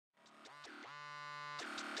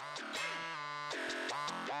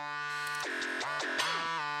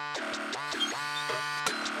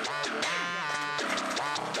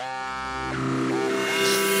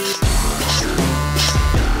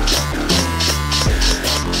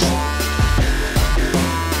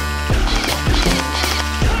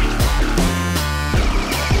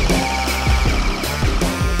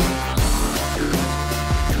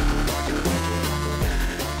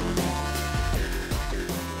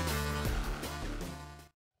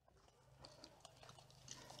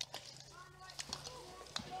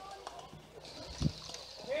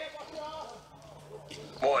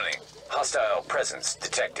presence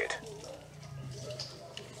detected.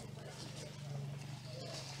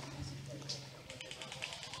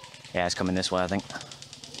 Yeah, it's coming this way, I think.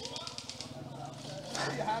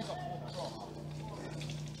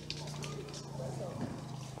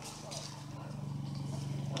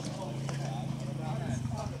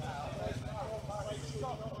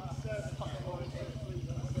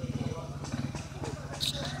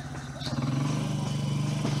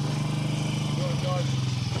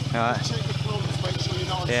 Alright.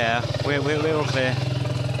 Yeah, we're all clear.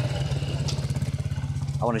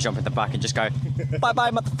 I want to jump in the back and just go, bye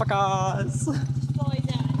bye, motherfuckers!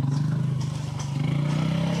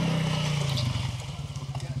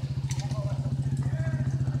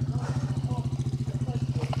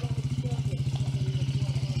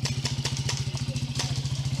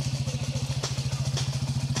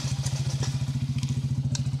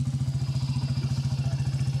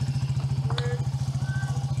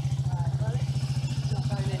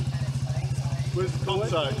 Where's the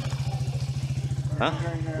contact? Huh?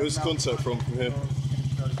 Where's the contact from here?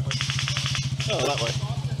 Oh, that way.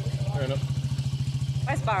 Fair enough.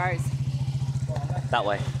 Where's Barrows? That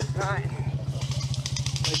way. Right.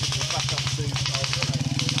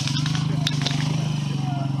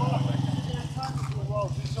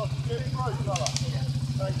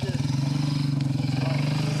 Thank you.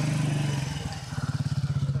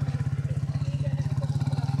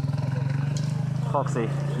 Foxy,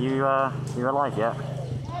 you alive yet?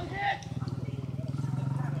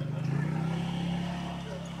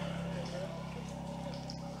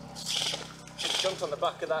 Jumped on the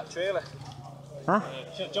back of that trailer. Huh?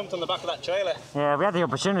 Should have jumped on the back of that trailer. Yeah, we had the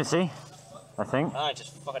opportunity, I think. I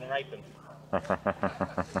just fucking raped him.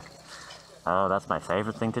 Oh, that's my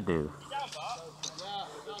favourite thing to do.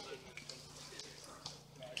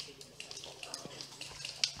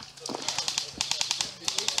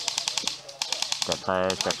 Get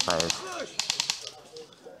players, get players.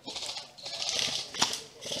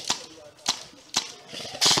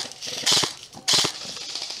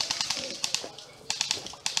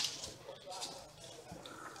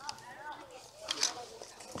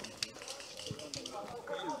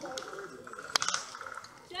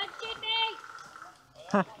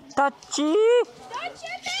 Touchy!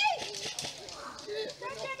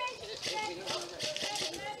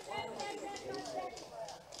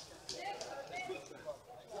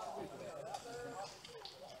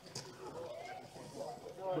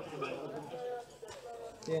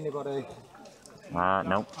 See anybody?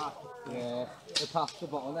 No. Yeah, they're past the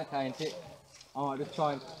bottleneck, ain't it? I might just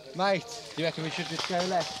try and... Mate, do you reckon we should just go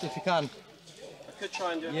left if you can? I could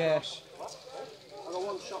try and do it. Yes. I've got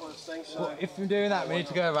one shot on this thing, so... But if we're doing that, we need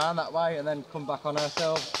to go around that way and then come back on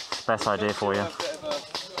ourselves. Best idea for you.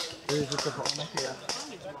 There's just a bottleneck here.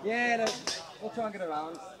 Yeah, no, we'll try and get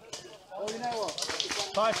around. Oh, you know what?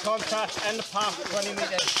 5 contact, end the path, 20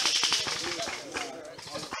 metres.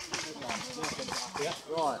 Yeah,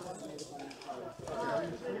 right.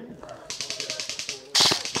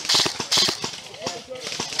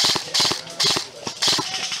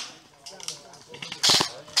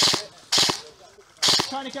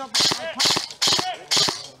 Trying to get up the path.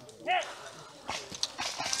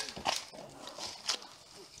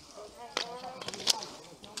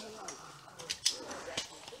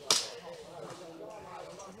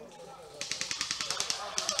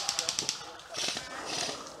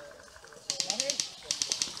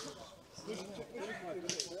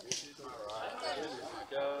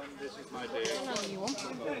 This is my day. What channel are you on?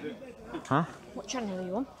 Huh? What channel are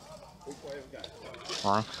you on?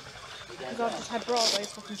 Why? Because I've just had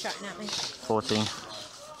Broadway's fucking shouting at me. 14.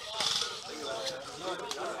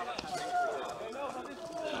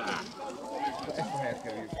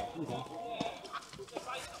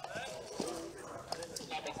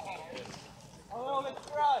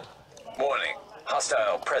 Warning.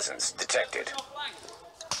 Hostile presence detected.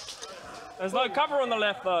 There's no cover on the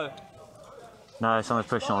left though. No, someone's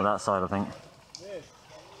pushing on that side, I think.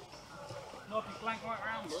 Not if you flank right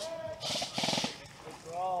round, bro.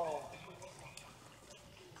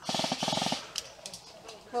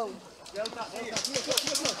 Cool.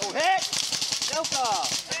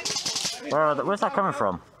 Where's that coming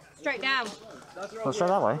from? Straight down. Well, straight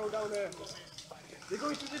that way. They're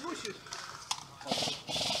going through the bushes.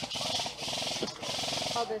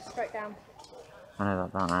 Oh, they're straight down. I know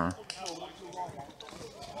that now.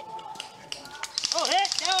 Oh, hit!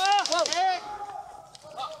 Whoa! Hit!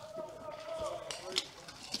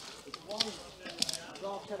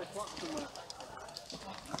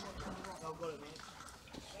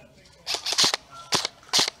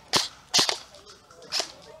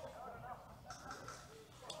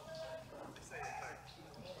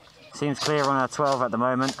 Seems clear on our 12 at the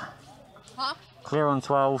moment. Huh? Clear on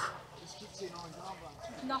 12.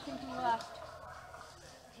 Nothing to the left.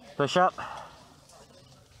 Push up.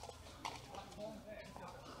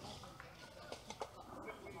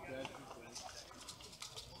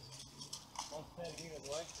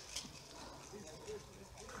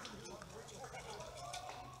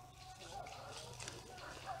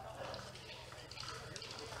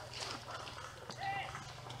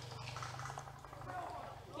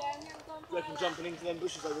 Reckon jumping into them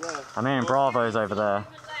bushes over there. I'm hearing Bravos over there.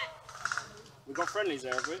 We've got friendlies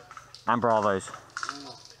there, have we? And Bravos.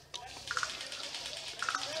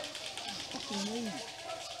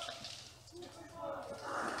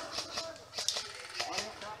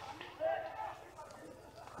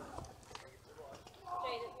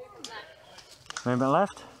 Movement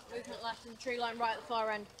left. Movement left in the tree line right at the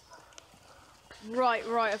far end. Right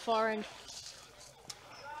at far end.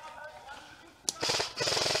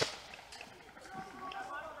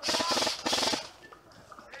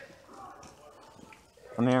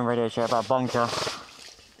 I'm hearing radio chat about bunker.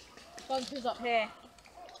 Bunker's up here.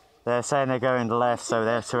 They're saying they're going to the left, so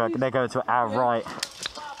they're going to our right.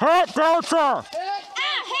 Hit Delta! Hit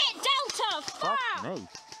Delta! Fuck me.